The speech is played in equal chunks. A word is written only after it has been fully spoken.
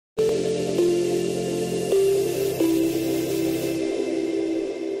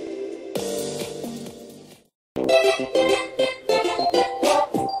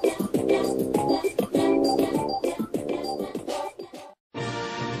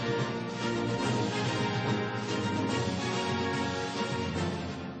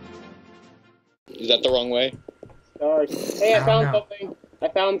Is that the wrong way? Hey, I found something. I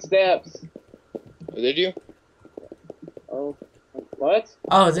found steps. Oh, did you? Oh, what?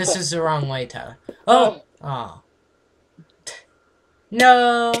 Oh, this is the wrong way, Tyler. Oh! Oh.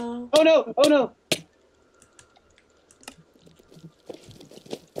 No! Oh no! Oh no!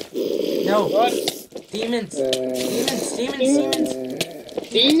 No! What? Demons! Demons!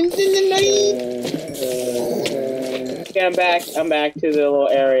 Demons in the night! Okay, I'm back. I'm back to the little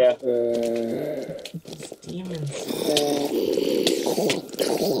area. Demons.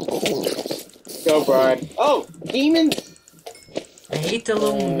 Go, Brian. Oh! Demons! I hate the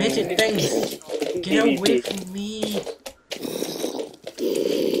little midget things. Get away from me.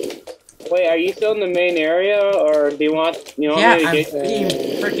 Wait, are you still in the main area, or do you want me to Yeah, I'm get... being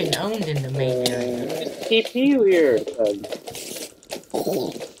freaking owned in the main area. TP here.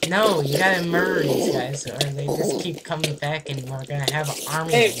 No, you gotta murder these guys, or they just keep coming back and we're gonna have an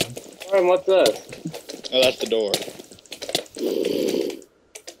army of them. Brian, what's this? Oh, that's the door.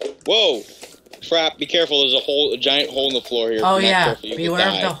 Whoa! Crap, be careful, there's a giant hole in the floor here. Oh yeah, beware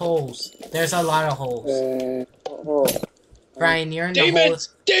of the holes. There's a lot of holes. Brian, you're in the Demons!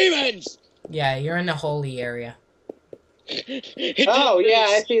 Demons! Yeah, you're in the holy area. Oh, yeah,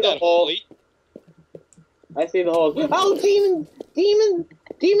 I see the hole. I see the holes. Oh, demons! Demons!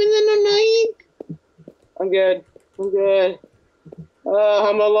 Demons in the night! I'm good. I'm good.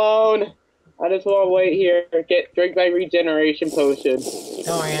 I'm alone. I just want to wait here. Drink my regeneration potion.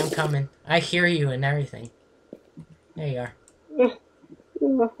 Don't worry, I'm coming. I hear you and everything. There you are.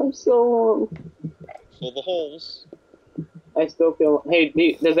 I'm so long. Full the holes. I still feel... Hey,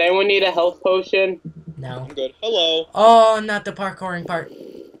 does anyone need a health potion? No. I'm good. Hello. Oh, not the parkouring part.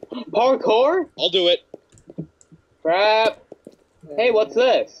 Parkour? I'll do it. Crap. Hey, what's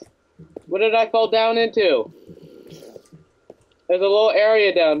this? What did I fall down into? There's a little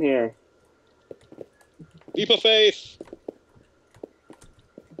area down here. Leap of faith.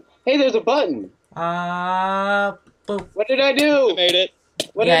 Hey, there's a button. Boop. What did I do? I made it.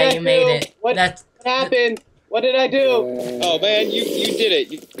 What Yeah, did I you do? made it. What happened? What did I do? Oh man, you did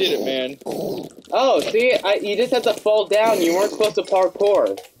it. You did it, man. Oh, see, you just had to fall down. You weren't supposed to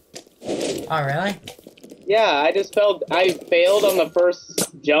parkour. Oh, really? Yeah, I failed on the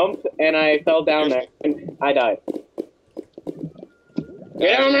first jump, and I fell down there, and I died.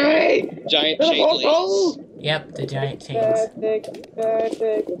 Get on me! Giant chain links. Yep, the giant chains.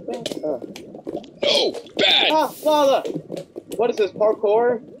 No! Bad! Ah, lava! What is this,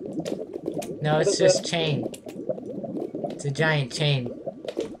 parkour? No, it's just chain. It's a giant chain.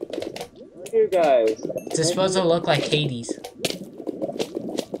 Where are you guys? It's supposed to look like Hades.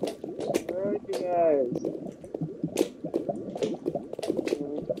 Where are you guys?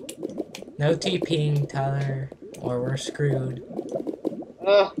 No TPing, Tyler, or we're screwed.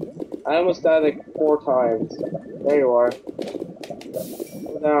 I almost died like 4 times. There you are.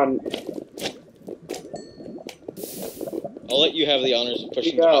 Go down. I'll let you have the honors of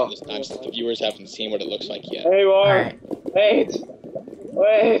pushing the button this time since the viewers haven't seen what it looks like yet. There you are. Alright. Wait.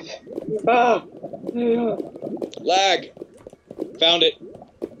 Wait. Ah. Lag! Found it.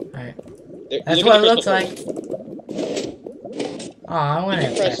 Alright. There, That's what it looks like. Oh, I want to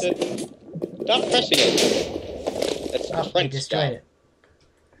press it. Stop pressing it. That's Oh, we French destroyed style. it.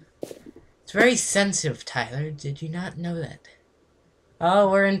 It's very sensitive, Tyler. Did you not know that? Oh,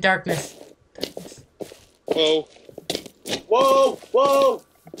 we're in darkness. Whoa. Whoa! Whoa!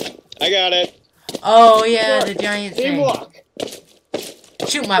 I got it. Oh, yeah, the giant thing. Teamwork!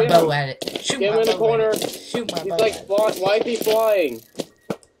 Shoot my bow at it. Shoot Get my him in the bow corner. at it. Shoot my He's bow like, at it. why is he flying?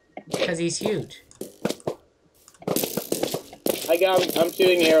 Because he's huge. I got him. I'm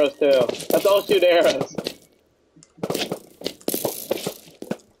shooting arrows too. Let's all shoot arrows.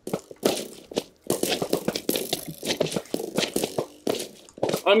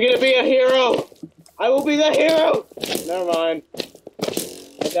 I'm gonna be a hero! I will be the hero! Never mind.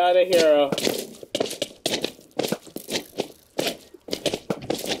 I got a hero.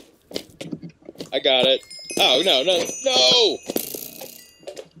 I got it. Oh, no, no, no!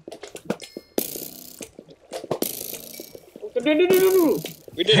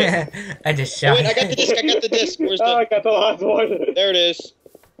 We did it. I just Oh, shot wait, I got the disc, I got the disc. Where's the... Oh, I got the last one. There it is.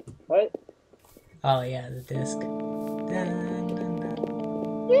 What? Oh, yeah, the disc.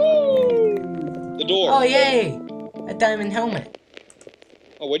 The door. Oh, yay! A diamond helmet.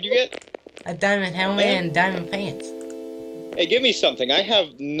 Oh, what'd you get? A diamond helmet and diamond pants. Hey, give me something. I have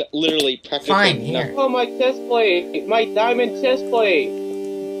literally practically nothing. Oh, my chest plate! My diamond chest plate!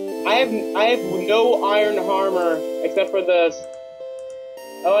 I have no iron armor except for this.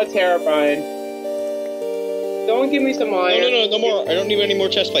 Oh, that's terrifying. Someone give me some iron. No more. I don't need any more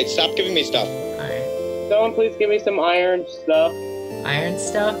chest plates. Stop giving me stuff. Alright. Someone please give me some iron stuff. Iron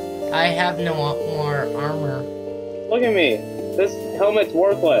stuff? I have no more armor. Look at me. This helmet's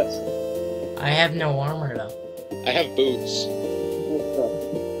worthless. I have no armor though. I have boots.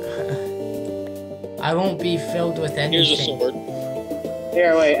 I won't be filled with anything. Here's a sword.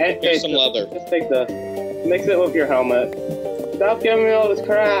 Here, wait. Here's some leather. Just take this. Mix it with your helmet. Stop giving me all this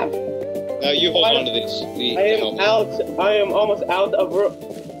crap. Now you hold on to this. I am almost out of room.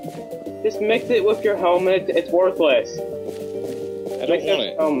 Just mix it with your helmet. It's worthless. I don't want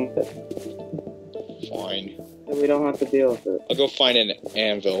it. Fine. So we don't have to deal with it. I'll go find an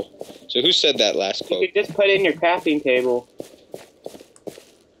anvil. So who said that last quote? You could just put it in your crafting table.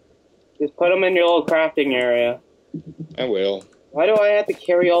 Just put them in your little crafting area. I will. Why do I have to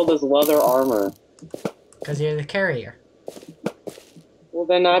carry all this leather armor? Because you're the carrier. Well,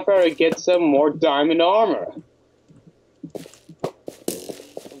 then I better get some more diamond armor.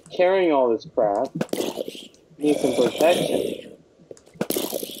 I'm carrying all this crap. Need some protection.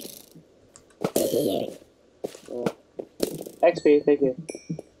 XP, thank you.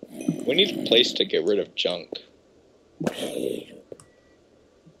 We need a place to get rid of junk.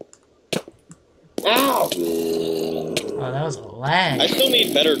 Ow! Oh, that was a lag. I still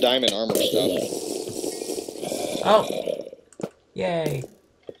need better diamond armor stuff. Oh. Yay.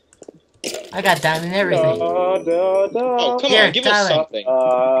 I got diamond everything. Oh, come on, give us something.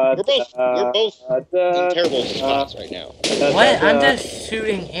 We're both in terrible spots right now. What? I'm just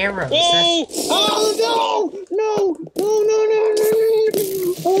shooting arrows. Whoa! Oh, no!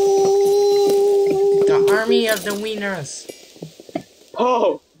 Oh! The army of the wieners.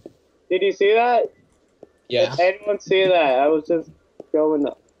 Oh! Did you see that? Yes. Did anyone see that? I was just going,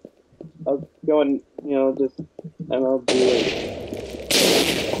 you know, just MLB.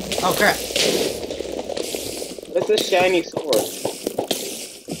 Oh, crap. It's a shiny sword.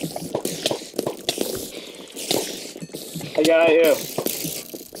 I got you.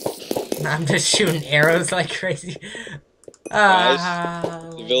 I'm just shooting arrows like crazy. Guys,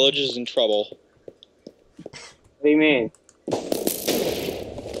 the village is in trouble. What do you mean?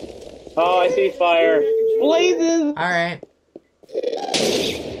 Oh, I see fire. Blazes! Alright.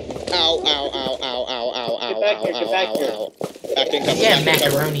 Ow, ow, ow, ow, ow, ow, ow, Get back here, get back here. Back in cover, Yeah, back in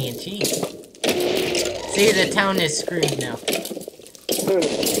cover. macaroni and cheese. See, the town is screwed now.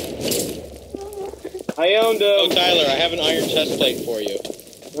 I owned him. Oh, Tyler, I have an iron chest plate for you.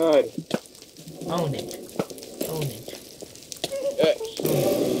 Good. Own it. Own it.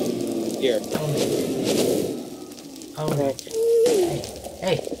 Here. Own it. Own it.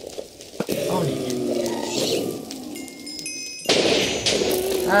 Hey. Own it.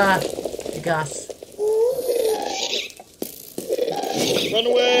 You gas. Run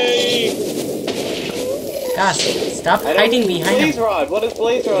away! Gas, stop hiding behind Blaze him. rod. What does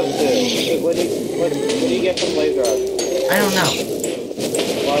blaze rod do? What do you get from blaze rod? I don't know.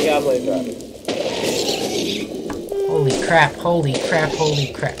 Well, I got blaze rod. Holy crap, holy crap, holy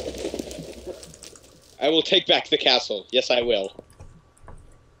crap. I will take back the castle. Yes, I will.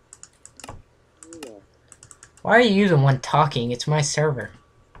 Why are you the one talking? It's my server.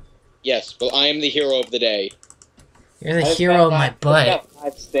 Yes, well, I am the hero of the day. You're the hero of my butt. I got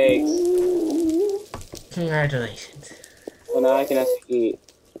 5 steaks. Congratulations. Well, now I can actually eat.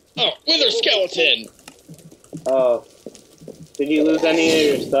 Oh, wither skeleton! Oh. Did you lose any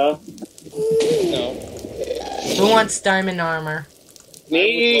of your stuff? No. Who wants diamond armor?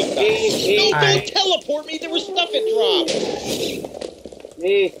 Me. No, Alright. don't teleport me! There was stuff it dropped!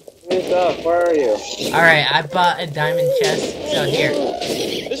 Me. Give me stuff. Where are you? Alright, I bought a diamond chest, so here.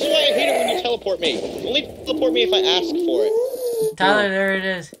 This is why I hate it when you teleport me. Only teleport me if I ask for it. Tyler, there it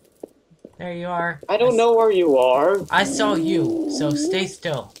is. There you are. I don't know where you are. I saw you, so stay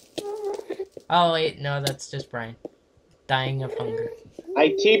still. Oh wait, no, that's just Brian. Dying of hunger. I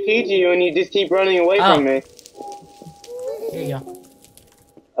TP'd you and you just keep running away from me. Here you go.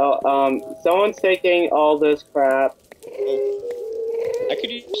 Oh, someone's taking all this crap. Oh. I could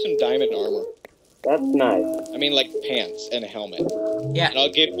use some diamond armor. That's nice. I mean, like pants and a helmet. Yeah. And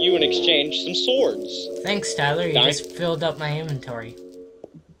I'll give you in exchange some swords. Thanks, Tyler. You just filled up my inventory.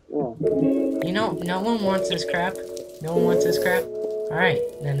 Yeah. You know, no one wants this crap. No one wants this crap. Alright,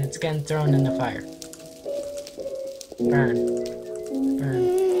 then it's getting thrown in the fire. Burn. Burn.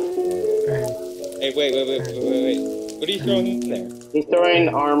 Burn. Hey, wait. What are you throwing in there? He's throwing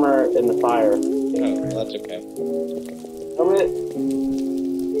armor in the fire. Oh, well, that's okay. Helmet.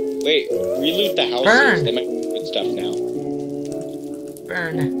 Wait, reloot the houses. Burn. They might have good stuff now.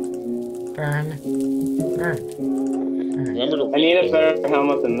 Burn. Burn. Burn. Burn. Remember to. I need a better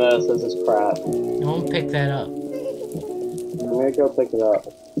helmet than this. This is crap. Don't pick that up. I'm gonna go pick it up.